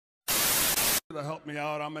to help me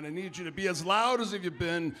out. I'm going to need you to be as loud as you've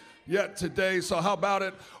been yet today. So how about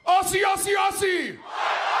it? Aussie, Aussie, Aussie!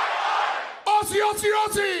 Aussie, Aussie,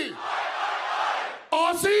 Aussie!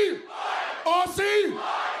 Aussie! Aussie!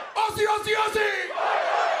 Aussie, Aussie, Aussie!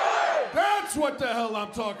 That's what the hell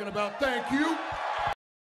I'm talking about. Thank you.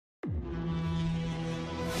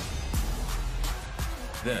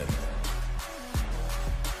 Then.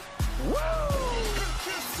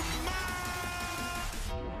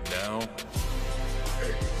 Now.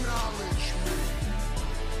 Acknowledge me.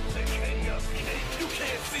 You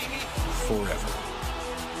can't see me. Forever.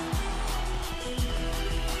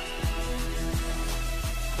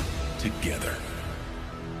 Together.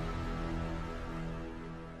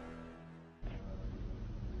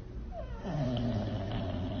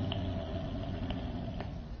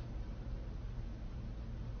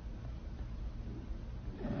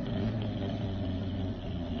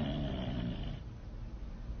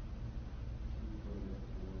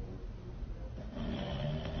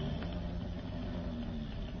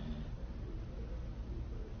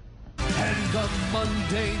 The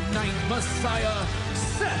Monday Night Messiah,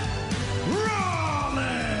 Seth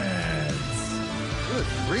Rollins! Good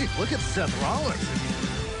grief, look at Seth Rollins.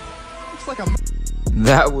 Looks like a...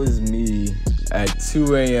 That was me at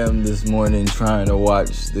 2 a.m. this morning trying to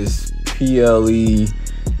watch this PLE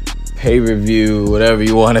pay-per-view, whatever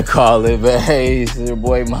you want to call it. But hey, it's your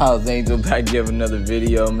boy Miles Angel back to give another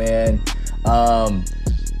video, man.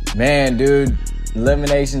 Man, dude,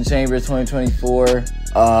 Elimination Chamber 2024.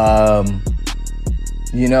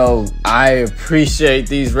 You know, I appreciate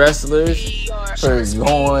these wrestlers for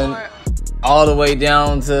going all the way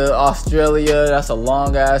down to Australia. That's a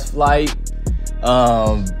long ass flight.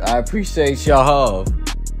 I appreciate y'all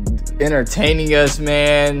entertaining us,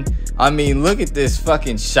 man. I mean, look at this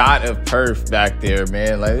fucking shot of Perth back there,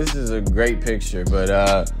 man. Like, this is a great picture. But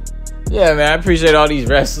yeah, man, I appreciate all these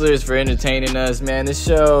wrestlers for entertaining us, man. This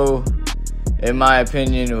show, in my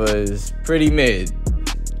opinion, was pretty mid,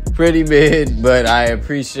 but I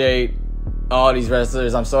appreciate all these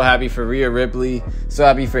wrestlers. I'm so happy for Rhea Ripley, so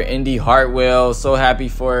happy for Indy Hartwell, so happy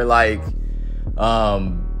for, like,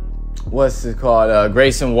 what's it called,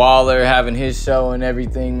 Grayson Waller having his show and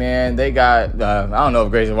everything, man. They got, I don't know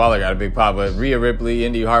if Grayson Waller got a big pop, but Rhea Ripley,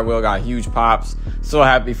 Indy Hartwell got huge pops. So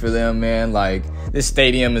happy for them, man. Like, this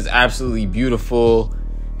stadium is absolutely beautiful.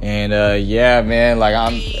 And, yeah, man, like,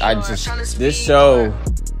 this show,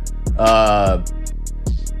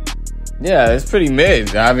 yeah, it's pretty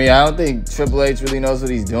mid. I mean, I don't think Triple H really knows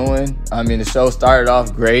what he's doing. I mean, the show started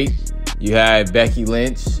off great. You had Becky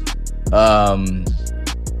Lynch.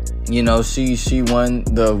 You know, she won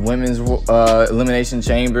the women's Elimination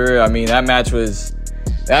Chamber. I mean, that match was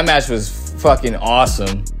fucking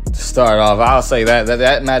awesome to start off. I'll say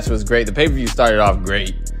that match was great. The pay-per-view started off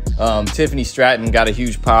great. Tiffany Stratton got a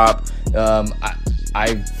huge pop.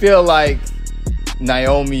 I feel like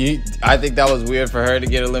Naomi, I think that was weird for her to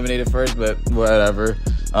get eliminated first, but whatever.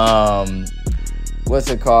 What's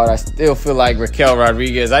it called? I still feel like Raquel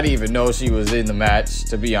Rodriguez, I didn't even know she was in the match,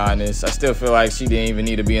 to be honest. I still feel like she didn't even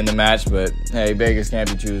need to be in the match, but hey, beggars can't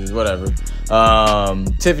be choosers, whatever.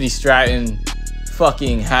 Tiffany Stratton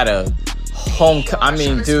fucking had a I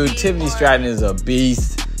mean, dude, Tiffany Stratton is a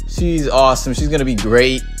beast. She's awesome. She's gonna be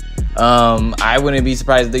great. I wouldn't be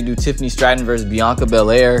surprised if they do Tiffany Stratton versus Bianca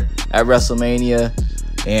Belair at WrestleMania.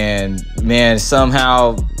 And man,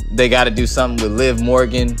 somehow they got to do something with Liv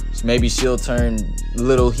Morgan. Maybe she'll turn a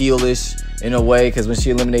little heelish in a way, because when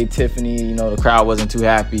she eliminated Tiffany, you know, the crowd wasn't too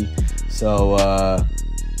happy. So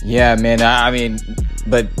yeah, man. I mean,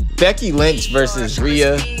 but Becky Lynch versus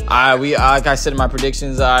Rhea, like I said in my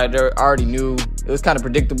predictions, I already knew it was kind of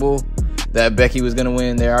predictable that Becky was gonna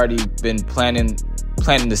win. They already been planting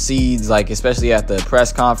the seeds, like especially at the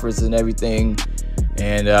press conference and everything.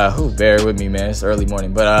 And bear with me, man, it's early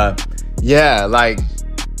morning. But yeah, like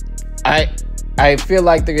I feel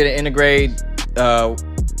like they're gonna integrate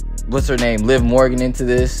what's her name, Liv Morgan, into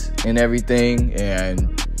this and everything.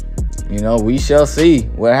 And you know, we shall see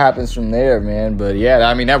what happens from there, man. But yeah,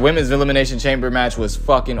 I mean, that women's Elimination Chamber match was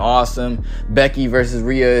fucking awesome. Becky versus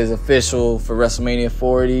Rhea is official for WrestleMania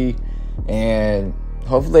 40. And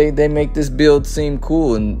hopefully they make this build seem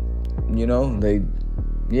cool. And, you know,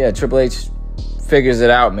 Triple H figures it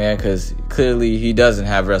out, man, because clearly he doesn't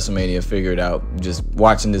have WrestleMania figured out. Just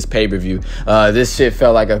watching this pay-per-view, this shit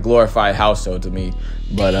felt like a glorified house show to me.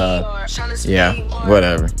 But yeah,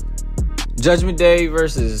 whatever. Judgment Day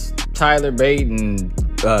versus Tyler Bate and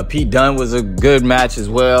Pete Dunne was a good match as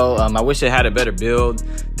well. I wish it had a better build.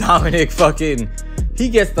 Dominic fucking he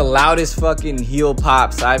gets the loudest fucking heel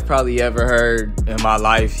pops I've probably ever heard in my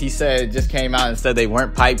life. He said, just came out and said they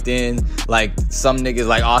weren't piped in like some niggas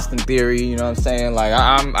like Austin Theory, you know what I'm saying? Like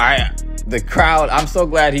the crowd, I'm so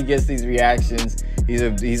glad he gets these reactions.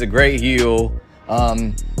 He's a great heel.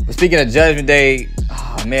 But speaking of Judgment Day,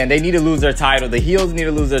 oh man, they need to lose their title. The heels need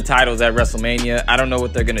to lose their titles at WrestleMania. I don't know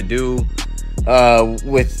what they're gonna do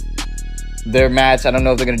with their match. I don't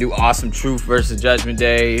know if they're gonna do Awesome Truth versus Judgment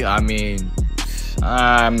Day. I mean,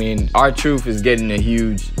 R-Truth is getting a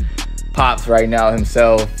huge pops right now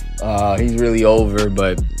himself. He's really over,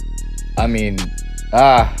 but I mean,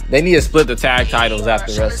 they need to split the tag titles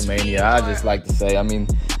after WrestleMania. I just like to say, I mean,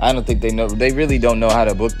 I don't think they really don't know how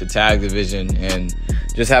to book the tag division, and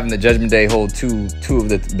just having the Judgment Day hold two of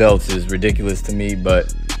the belts is ridiculous to me.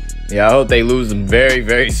 But yeah, I hope they lose them very,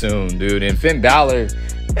 very soon, dude. And Finn Balor,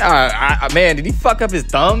 man, did he fuck up his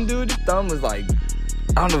thumb, dude? His thumb was like,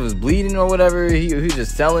 I don't know if it was bleeding or whatever. He was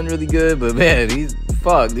just selling really good, but man, he's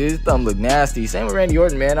fucked, dude. His thumb looked nasty. Same with Randy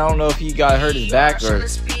Orton, man. I don't know if he got hurt his back or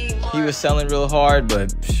he was selling real hard,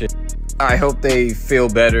 but shit. I hope they feel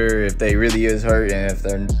better if they really is hurt, and if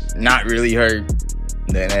they're not really hurt,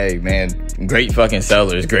 then hey, man, great fucking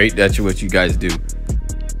sellers. Great, that's what you guys do.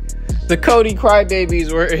 The Cody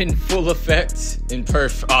crybabies were in full effect in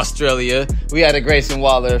Perth, Australia. We had a Grayson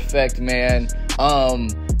Waller effect, man.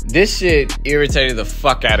 This shit irritated the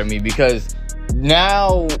fuck out of me because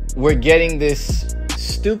now we're getting this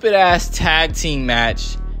stupid ass tag team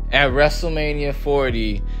match at WrestleMania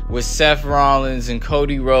 40 with Seth Rollins and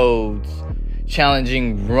Cody Rhodes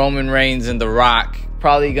challenging Roman Reigns and The Rock.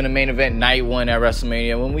 Probably gonna main event night 1 at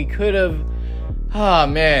WrestleMania when we could have. Oh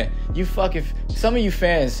man, some of you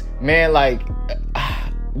fans, man, like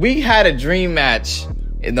we had a dream match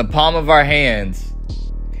in the palm of our hands.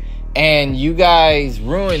 And you guys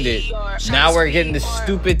ruined it. Now we're getting this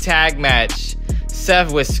stupid tag match.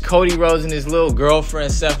 Seth with Cody Rhodes and his little girlfriend,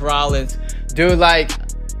 Seth Rollins. Dude, like,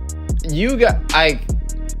 you got, like,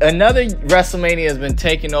 another WrestleMania has been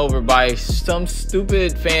taken over by some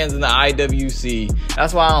stupid fans in the IWC.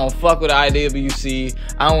 That's why I don't fuck with the IWC.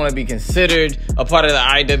 I don't want to be considered a part of the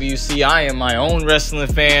IWC. I am my own wrestling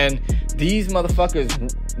fan. These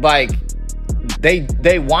motherfuckers, like,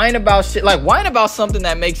 They whine about shit, like whine about something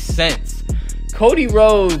that makes sense. Cody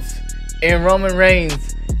Rhodes and Roman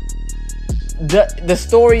Reigns, the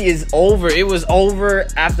story is over. It was over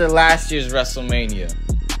after last year's WrestleMania.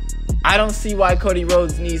 I don't see why Cody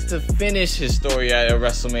Rhodes needs to finish his story at a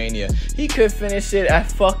WrestleMania. He could finish it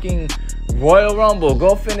at fucking Royal Rumble.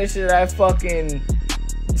 Go finish it at fucking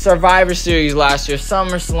Survivor Series last year,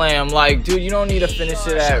 SummerSlam. Like, dude, you don't need to finish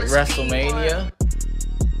it at WrestleMania.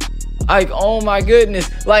 Like, oh my goodness.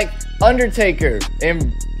 Like, Undertaker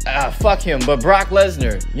and fuck him, but Brock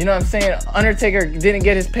Lesnar. You know what I'm saying? Undertaker didn't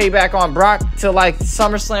get his payback on Brock till like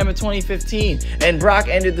SummerSlam in 2015, and Brock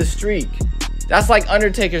ended the streak. That's like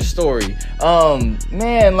Undertaker's story.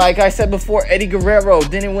 Man, like I said before, Eddie Guerrero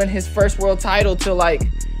didn't win his first world title till like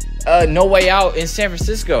No Way Out in San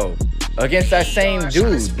Francisco against that same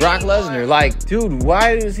dude, Brock Lesnar. Like, dude,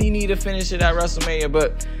 why does he need to finish it at WrestleMania?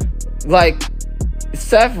 But like,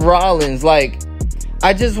 Seth Rollins, like,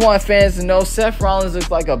 I just want fans to know Seth Rollins looks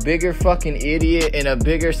like a bigger fucking idiot and a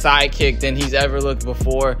bigger sidekick than he's ever looked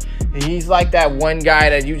before. He's like that one guy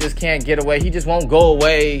that you just can't get away. He just won't go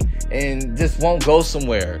away and just won't go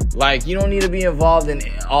somewhere. Like, you don't need to be involved in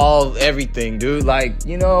everything, dude. Like,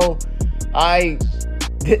 you know,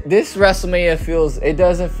 this WrestleMania it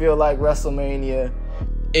doesn't feel like WrestleMania.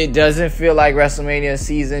 It doesn't feel like WrestleMania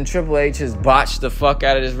season. Triple H has botched the fuck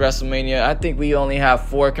out of this WrestleMania. I think we only have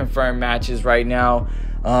 4 confirmed matches right now.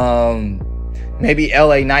 Maybe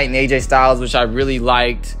LA Knight and AJ Styles, which I really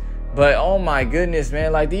liked. But oh my goodness,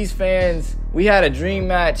 man. Like, these fans, we had a dream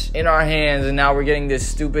match in our hands, and now we're getting this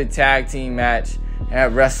stupid tag team match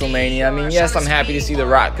at WrestleMania. I mean, yes, I'm happy to see The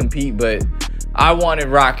Rock compete, but I wanted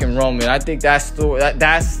Rock and Roman. I think that's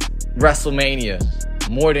WrestleMania.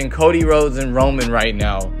 More than Cody Rhodes and Roman right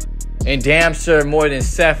now. And damn sure more than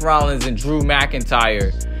Seth Rollins and Drew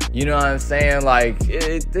McIntyre. You know what I'm saying? Like,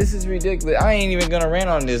 this is ridiculous. I ain't even gonna rant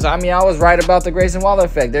on this. I mean, I was right about the Grayson Waller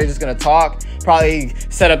effect. They're just gonna talk, probably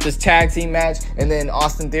set up this tag team match, and then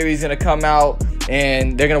Austin Theory's gonna come out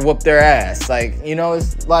and they're gonna whoop their ass. Like, you know,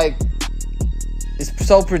 it's like, it's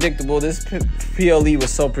so predictable. This PLE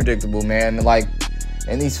was so predictable, man. Like,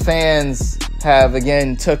 and these fans have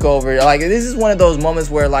again took over. Like, this is one of those moments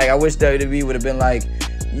where, like, I wish WWE would have been like,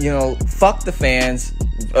 you know, fuck the fans,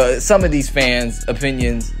 some of these fans'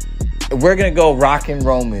 opinions. We're gonna go Rock and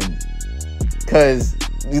Roman, cause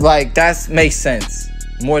like that makes sense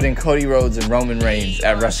more than Cody Rhodes and Roman Reigns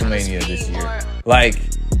at WrestleMania this year. Like,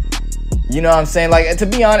 You know what I'm saying? Like, to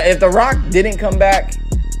be honest, if The Rock didn't come back,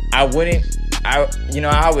 I wouldn't.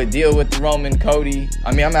 I would deal with the Roman Cody.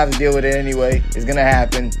 I mean, I'm gonna have to deal with it anyway. It's gonna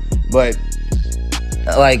happen. But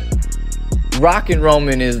like, Rock and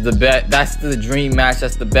Roman is the best. That's the dream match.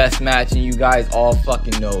 That's the best match, and you guys all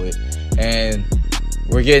fucking know it. And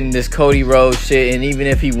we're getting this Cody Rhodes shit, and even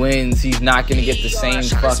if he wins, he's not gonna get the same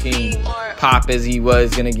fucking pop as he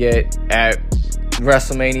was gonna get at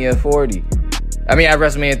WrestleMania 40. I mean, at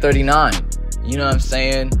WrestleMania 39. You know what I'm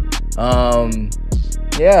saying?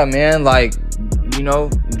 Yeah, man. Like, you know,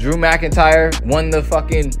 Drew McIntyre won the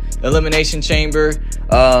fucking Elimination Chamber.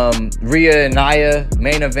 Rhea and Nia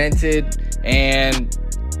main evented, and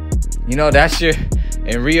you know,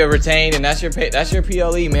 and Rhea retained, and that's your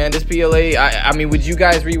PLE, man. This PLE. I mean, would you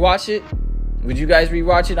guys rewatch it? Would you guys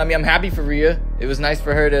rewatch it? I mean, I'm happy for Rhea. It was nice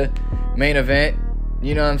for her to main event.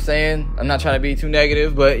 You know what I'm saying? I'm not trying to be too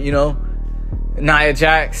negative, but you know, Nia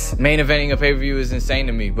Jax main eventing a pay-per-view is insane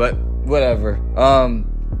to me. But whatever.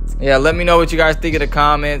 Yeah, let me know what you guys think in the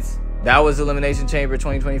comments. That was Elimination Chamber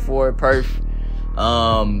 2024 Perth.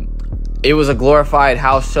 It was a glorified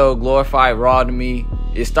house show, glorified Raw to me.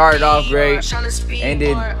 It started off great,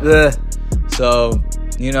 ended so,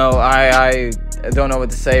 you know, I don't know what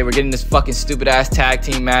to say. We're getting this fucking stupid ass tag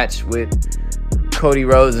team match with Cody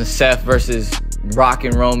Rhodes and Seth versus Rock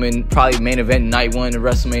and Roman, probably main event night 1 of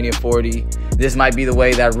WrestleMania 40. This might be the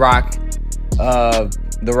way that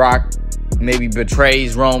The Rock maybe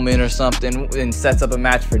betrays Roman or something and sets up a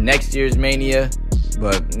match for next year's Mania.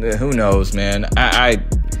 But who knows, man.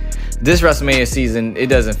 This WrestleMania season, it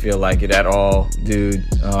doesn't feel like it at all, dude.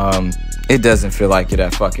 It doesn't feel like it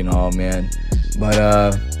at fucking all, man.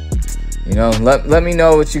 But you know, let me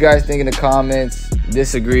know what you guys think in the comments.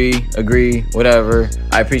 Disagree, agree, whatever.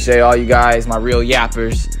 I appreciate all you guys, my real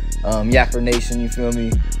yappers, Yapper Nation. You feel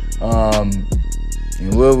me? And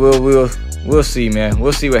we'll see, man.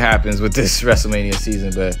 We'll see what happens with this WrestleMania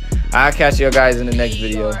season. But I'll catch you guys in the next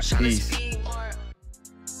video. Peace.